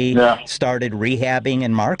actually started rehabbing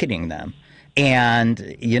and marketing them.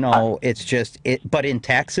 And, it's just but in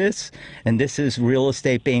Texas, and this is real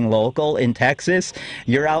estate being local, in Texas,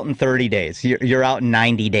 you're out in 30 days. You're out in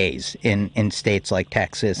 90 days in states like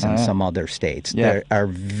Texas and some other states. They are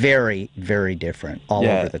very, very different all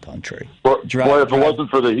over the country. Well, if it wasn't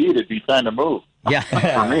for the heat, it'd be time to move. Yeah.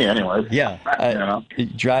 For me, anyway. Yeah.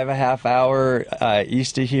 Drive a half hour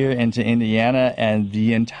east of here into Indiana, and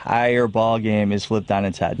the entire ball game is flipped on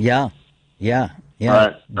its head. Yeah.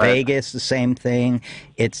 Right. Vegas, the same thing.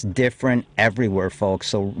 It's different everywhere, folks.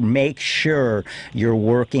 So make sure you're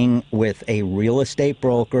working with a real estate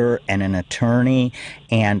broker and an attorney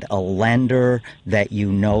and a lender that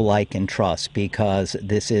like, and trust, because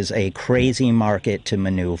this is a crazy market to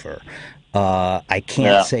maneuver. I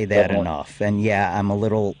can't say that enough. And I'm a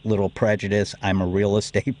little prejudiced. I'm a real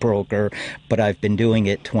estate broker, but I've been doing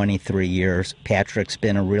it 23 years. Patrick's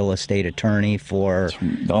been a real estate attorney for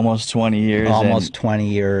almost 20 years.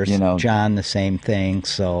 John, the same thing.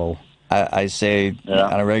 So I say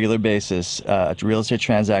on a regular basis, a real estate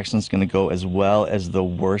transaction is going to go as well as the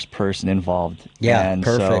worst person involved. Yeah, and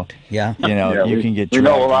perfect. So, you can get. We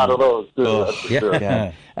know a lot of those.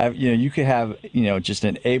 You could have just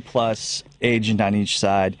an A+ agent on each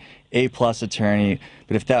side, A+ attorney,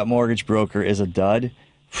 but if that mortgage broker is a dud,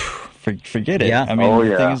 forget it. Yeah. I mean,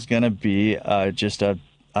 the yeah. thing is going to be just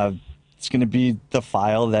it's going to be the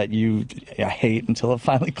file that you hate until it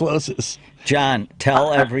finally closes. John,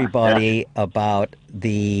 tell everybody about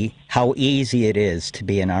how easy it is to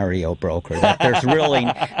be an REO broker. That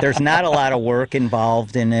there's not a lot of work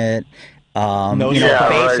involved in it.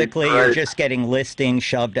 Basically, right. you're just getting listings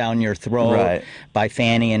shoved down your throat by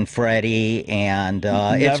Fannie and Freddie, and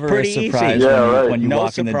it's pretty a surprise easy. when you No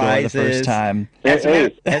walk in the door the first time. And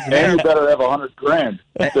you better have $100,000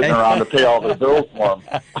 sitting around to pay all the bills for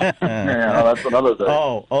them. That's another thing.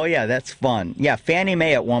 Oh, yeah, that's fun. Yeah, Fannie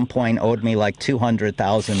Mae at one point owed me like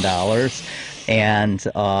 $200,000. And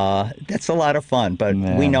that's a lot of fun, but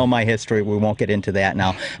we know my history. We won't get into that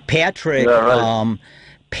now. Patrick,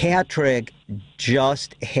 Patrick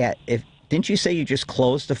just had. Didn't you say you just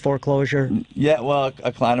closed the foreclosure? Yeah, well,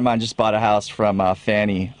 a client of mine just bought a house from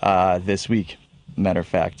Fannie this week. Matter of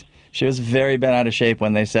fact, she was very bent out of shape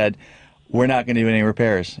when they said, "We're not going to do any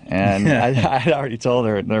repairs," and I had already told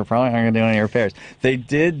her they're probably not going to do any repairs. They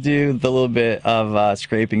did do the little bit of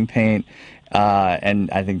scraping paint. And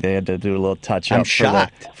I think they had to do a little touch-up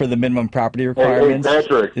for the minimum property requirements. Hey,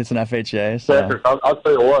 Patrick, it's an FHA. So. Patrick, I'll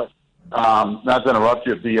tell you what. Not to interrupt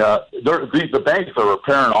you. The banks are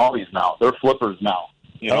repairing all these now. They're flippers now.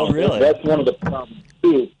 Oh, really? That's one of the problems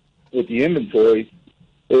too with the inventory.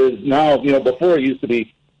 Is now before it used to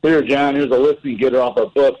be here, John. Here's a listing. Get it off our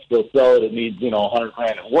books. Go sell it. It needs $100,000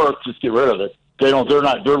 at work. Just get rid of it. They don't. They're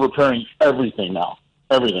not. They're repairing everything now.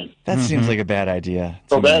 Everything. That seems like a bad idea.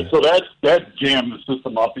 So that jammed the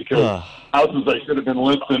system up because houses I should have been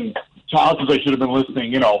listing,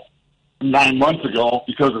 9 months ago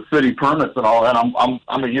because of city permits and all that.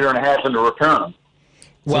 I'm a year and a half into repairing them.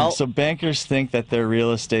 Well, so bankers think that they're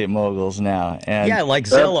real estate moguls now, and like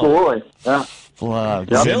Zillow. Absolutely. Yeah.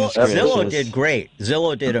 Zillow did great.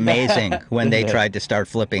 Zillow did amazing when they tried to start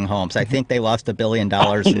flipping homes. I think they lost $1 billion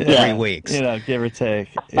in 3 weeks. Give or take.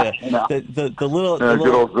 Yeah. The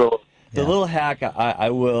little hack I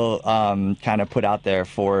will kind of put out there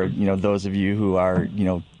for those of you who are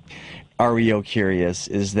REO curious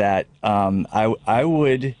is that I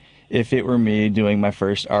would, if it were me doing my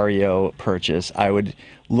first REO purchase, I would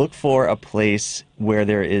look for a place where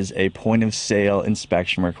there is a point of sale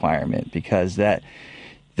inspection requirement, because that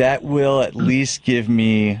will at least give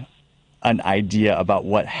me an idea about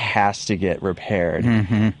what has to get repaired.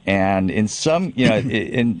 And in some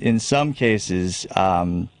in some cases,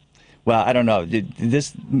 well, I don't know,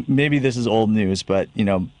 maybe this is old news, but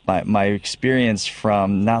my experience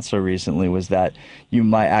from not so recently was that you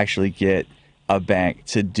might actually get a bank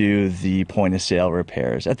to do the point of sale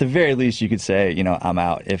repairs. At the very least, you could say, I'm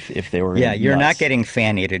out if they were. Yeah, you're nuts. not getting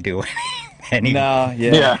Fannie to do anything. No,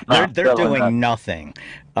 they're doing nothing.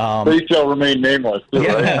 They shall remain nameless. Too,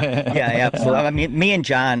 yeah, absolutely. I mean, me and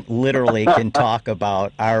John literally can talk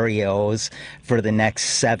about REOs for the next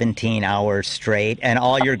 17 hours straight, and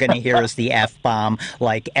all you're going to hear is the F-bomb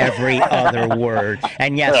like every other word.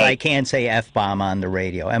 And yes, I can say F-bomb on the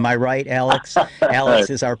radio. Am I right, Alex? Alex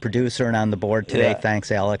is our producer and on the board today.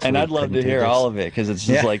 Thanks, Alex. And I'd love to hear all of it, because it's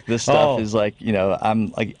just like this stuff is like,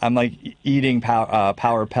 I'm like eating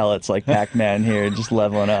power pellets like Pac-Man here, just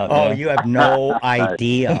leveling up. Oh, you have no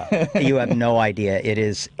idea. You have no idea.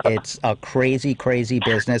 It's a crazy, crazy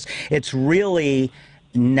business. It's really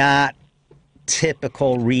not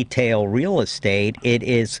typical retail real estate. It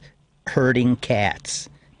is herding cats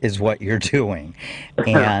is what you're doing.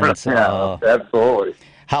 And absolutely.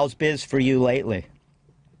 How's biz for you lately?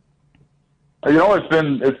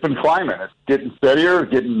 It's been climbing. It's getting steadier,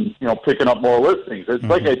 picking up more listings. It's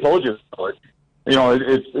like I told you,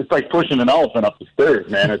 it's like pushing an elephant up the stairs,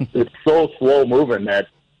 man. It's so slow moving that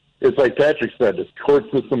it's like Patrick said, this court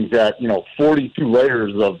system's got 42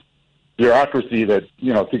 layers of bureaucracy that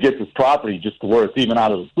to get this property just to where it's even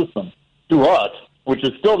out of the system to us, which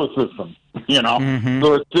is still the system.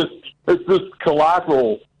 So it's this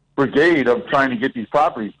colossal brigade of trying to get these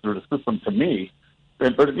properties through the system to me.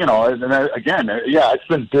 But again, it's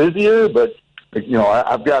been busier, but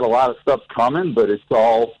I've got a lot of stuff coming, but it's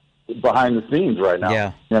all behind the scenes right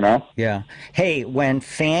now. Yeah. Hey, when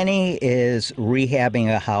Fannie is rehabbing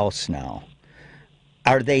a house now,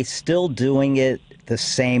 are they still doing it the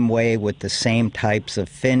same way with the same types of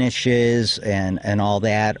finishes and all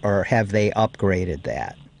that, or have they upgraded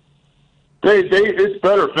that? It's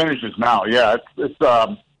better finishes now. Yeah, it's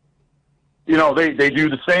they do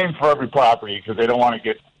the same for every property because they don't want to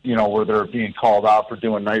get where they're being called out for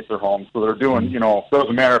doing nicer homes. So they're doing,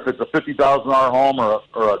 doesn't matter if it's a $50,000 home or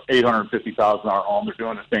a $850,000 home. They're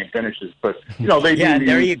doing the same finishes, but they yeah. do.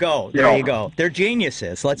 There you go. There you go. They're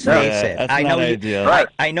geniuses. Let's face it. That's I know not you. ideal. Right.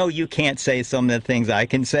 I know you can't say some of the things I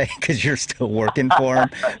can say because you're still working for them.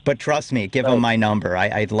 But trust me, give them my number.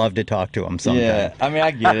 I'd love to talk to them sometime. Yeah, I mean,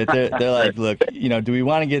 I get it. They're like, look, do we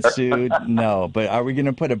want to get sued? No, but are we going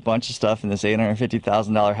to put a bunch of stuff in this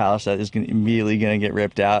 $850,000 house that is immediately going to get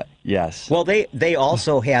ripped out? Yes. Well, they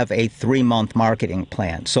also have a 3-month marketing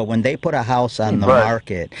plan. So when they put a house on the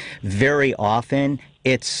market, very often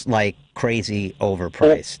it's like crazy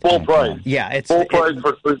overpriced. Full price. Yeah, it's full price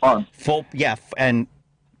for 3 months. And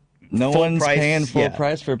no full one's price, paying full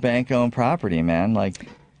price for bank-owned property, man. Like,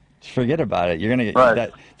 forget about it. You're gonna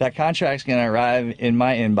get that contract's gonna arrive in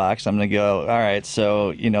my inbox. I'm gonna go, all right.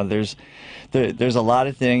 So there's a lot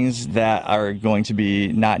of things that are going to be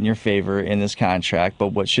not in your favor in this contract, but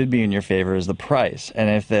what should be in your favor is the price. And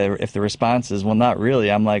if the response is, well, not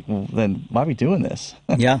really, I'm like, well, then why are we doing this?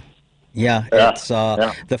 Yeah. It's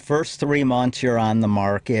the first 3 months you're on the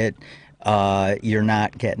market. You're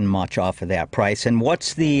not getting much off of that price. And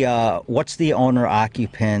what's the owner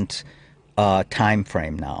occupant time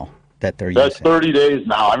frame now that they're using? That's 30 days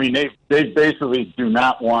now. I mean, they basically do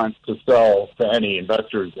not want to sell to any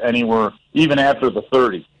investors anywhere, even after the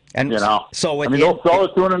 30. And so they'll sell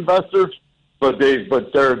it to an investor, but they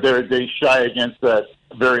shy against that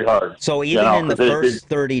very hard. So even in the first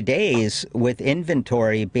 30 days, with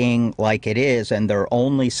inventory being like it is, and they're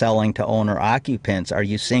only selling to owner occupants, are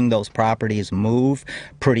you seeing those properties move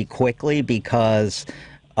pretty quickly because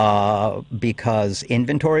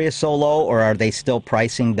inventory is so low, or are they still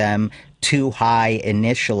pricing them too high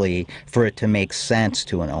initially for it to make sense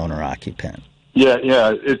to an owner occupant? Yeah.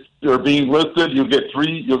 They're being listed. You'll get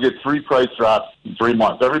three price drops in 3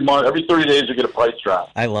 months. Every 30 days you get a price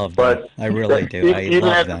drop. I love that. I really do. Even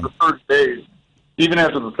after the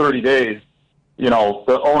 30 days, the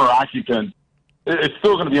owner occupant, it's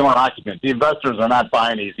still going to be owner occupant. The investors are not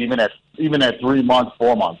buying these, even at 3 months,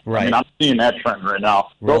 4 months. Right. I mean, I'm seeing that trend right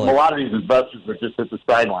now. Really? A lot of these investors are just at the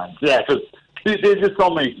sidelines. Yeah, because they just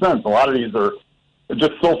don't make sense. A lot of these are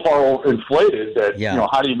just so far inflated that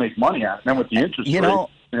how do you make money on it? And then with the interest rates,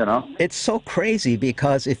 it's so crazy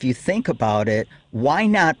because if you think about it, why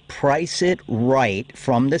not price it right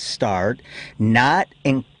from the start, not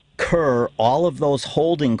incur all of those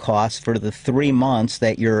holding costs for the 3 months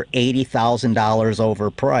that you're $80,000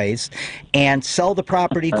 overpriced, and sell the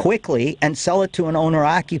property quickly and sell it to an owner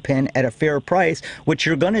occupant at a fair price, which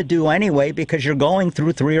you're going to do anyway because you're going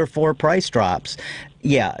through 3 or 4 price drops.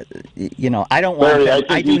 Yeah, I don't want. Larry,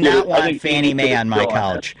 I do not want Fannie Mae on my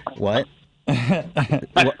couch. What? I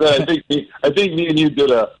think me and you did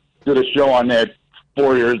a show on that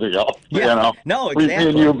 4 years ago. Yeah. No, exactly. Me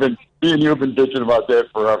and you have been bitching about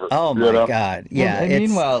that forever. Oh my God. Yeah. Well, and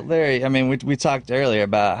meanwhile, Larry, I mean, we talked earlier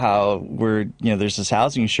about how there's this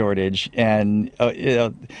housing shortage, and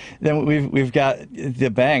then we've got the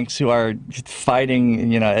banks who are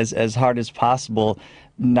fighting, as hard as possible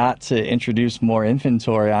not to introduce more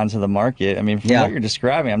inventory onto the market. I mean, from what you're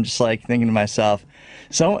describing, I'm just like thinking to myself,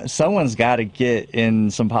 someone's got to get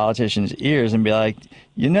in some politicians' ears and be like,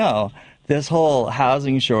 this whole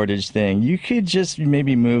housing shortage thing, you could just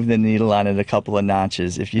maybe move the needle on it a couple of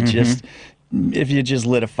notches if you just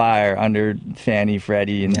lit a fire under Fannie,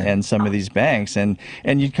 Freddie, and some of these banks, and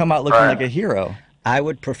you'd come out looking like a hero. I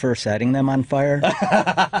would prefer setting them on fire.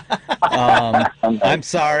 I'm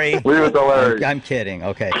sorry. Leave it to Larry. I'm kidding.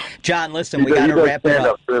 Okay. John, listen, we got to wrap it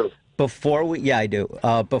up. Before we, I do.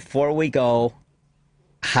 Before we go,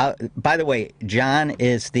 by the way, John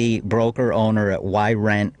is the broker owner at Y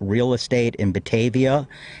Rent Real Estate in Batavia.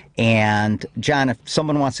 And John, if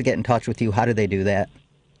someone wants to get in touch with you, how do they do that?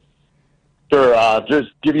 Sure. Just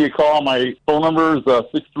give me a call. My phone number is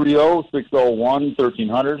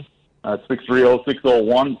 630-601-1300.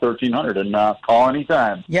 630-601-1300, and call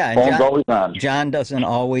anytime. Yeah, phone's always on. John doesn't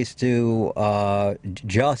always do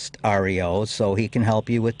just REO, so he can help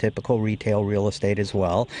you with typical retail real estate as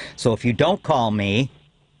well. So if you don't call me,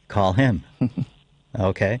 call him.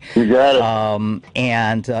 Okay. You got it.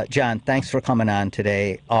 And John, thanks for coming on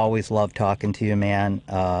today. Always love talking to you, man.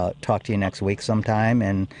 Talk to you next week sometime,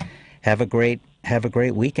 and have a great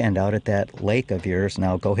weekend out at that lake of yours.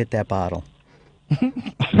 Now go hit that bottle.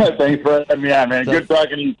 Thanks for having me on, man. Good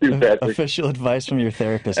talking to you too, Patrick. Official advice from your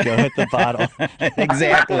therapist: go hit the bottle.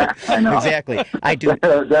 Exactly. Exactly. I do.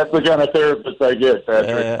 That's the kind of therapist I get,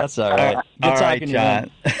 Patrick. That's all right. Good talking,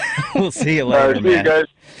 John. We'll see you later, see man. you guys.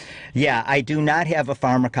 Yeah, I do not have a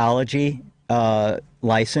pharmacology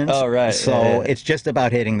license. Oh, right. So it's just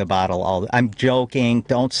about hitting the bottle. I'm joking.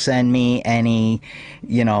 Don't send me any,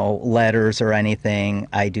 letters or anything.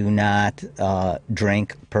 I do not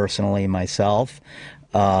drink personally myself.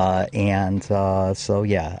 So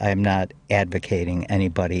yeah, I'm not advocating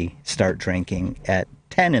anybody start drinking at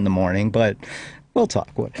 10 in the morning, but we'll talk.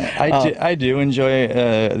 I do enjoy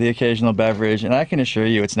the occasional beverage, and I can assure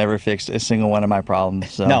you it's never fixed a single one of my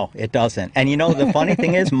problems. So. No, it doesn't. And the funny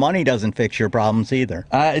thing is, money doesn't fix your problems either.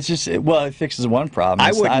 It's just, it fixes one problem.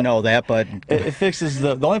 I wouldn't know that, but... It fixes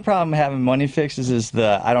the only problem having money fixes is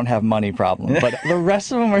the I don't have money problem. But the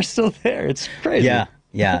rest of them are still there. It's crazy.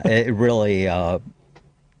 Yeah, it really...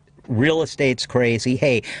 Real estate's crazy.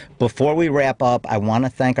 Hey, before we wrap up, I want to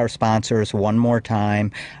thank our sponsors one more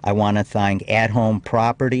time. I want to thank At Home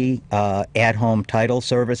Property, At Home Title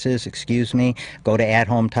Services, Go to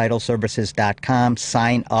athometitleservices.com.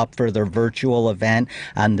 Sign up for their virtual event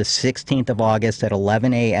on the 16th of August at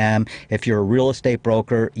 11 a.m. If you're a real estate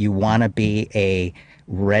broker, you want to be a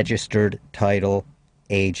registered title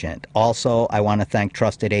agent. Also, I want to thank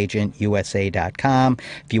TrustedAgentUSA.com.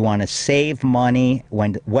 If you want to save money,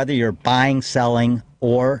 whether you're buying, selling,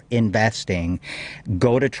 or investing,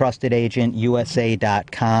 go to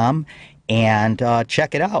TrustedAgentUSA.com and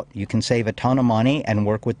check it out. You can save a ton of money and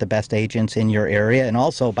work with the best agents in your area. And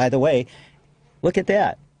also, by the way, look at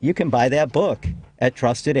that. You can buy that book at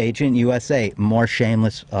Trusted Agent USA. More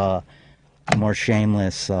shameless promotion.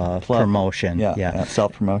 Yeah,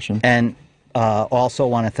 self-promotion. And also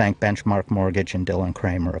want to thank Benchmark Mortgage and Dylan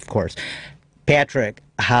Kramer, of course. Patrick,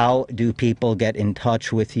 how do people get in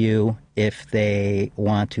touch with you if they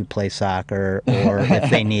want to play soccer or if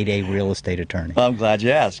they need a real estate attorney? Well, I'm glad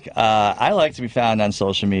you asked. I like to be found on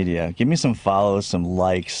social media. Give me some follows, some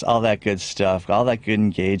likes, all that good stuff, all that good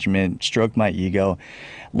engagement, stroke my ego.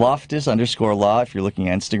 Loftus_law if you're looking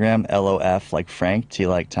at Instagram, LOF like Frank, T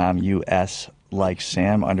like Tom, US like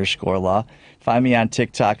Sam _law. Find me on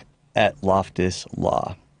TikTok at Loftus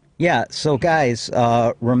Law. Yeah, so guys,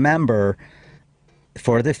 remember,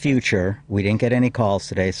 for the future, we didn't get any calls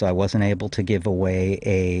today, so I wasn't able to give away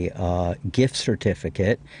a gift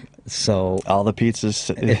certificate. So all the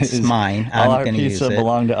pizzas it's mine. All I'm our going to use it. pizza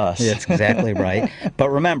belong to us. That's exactly right.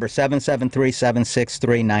 But remember,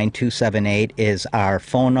 773-763-9278 is our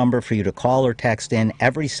phone number for you to call or text in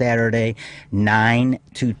every Saturday, 9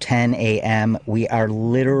 to 10 a.m. We are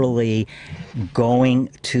literally going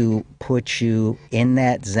to put you in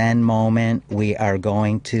that Zen moment. We are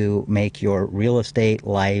going to make your real estate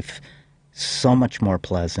life so much more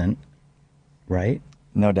pleasant, right?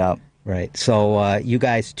 No doubt. Right. So you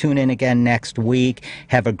guys tune in again next week.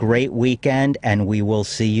 Have a great weekend, and we will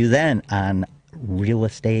see you then on Real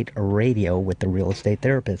Estate Radio with the Real Estate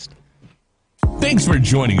Therapist. Thanks for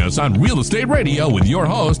joining us on Real Estate Radio with your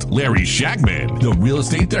host, Larry Shagman, the real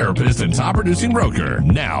estate therapist and top producing broker.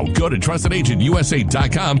 Now, go to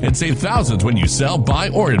TrustedAgentUSA.com and save thousands when you sell, buy,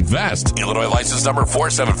 or invest. Illinois license number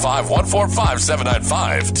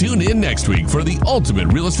 475145795. Tune in next week for the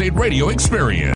ultimate real estate radio experience.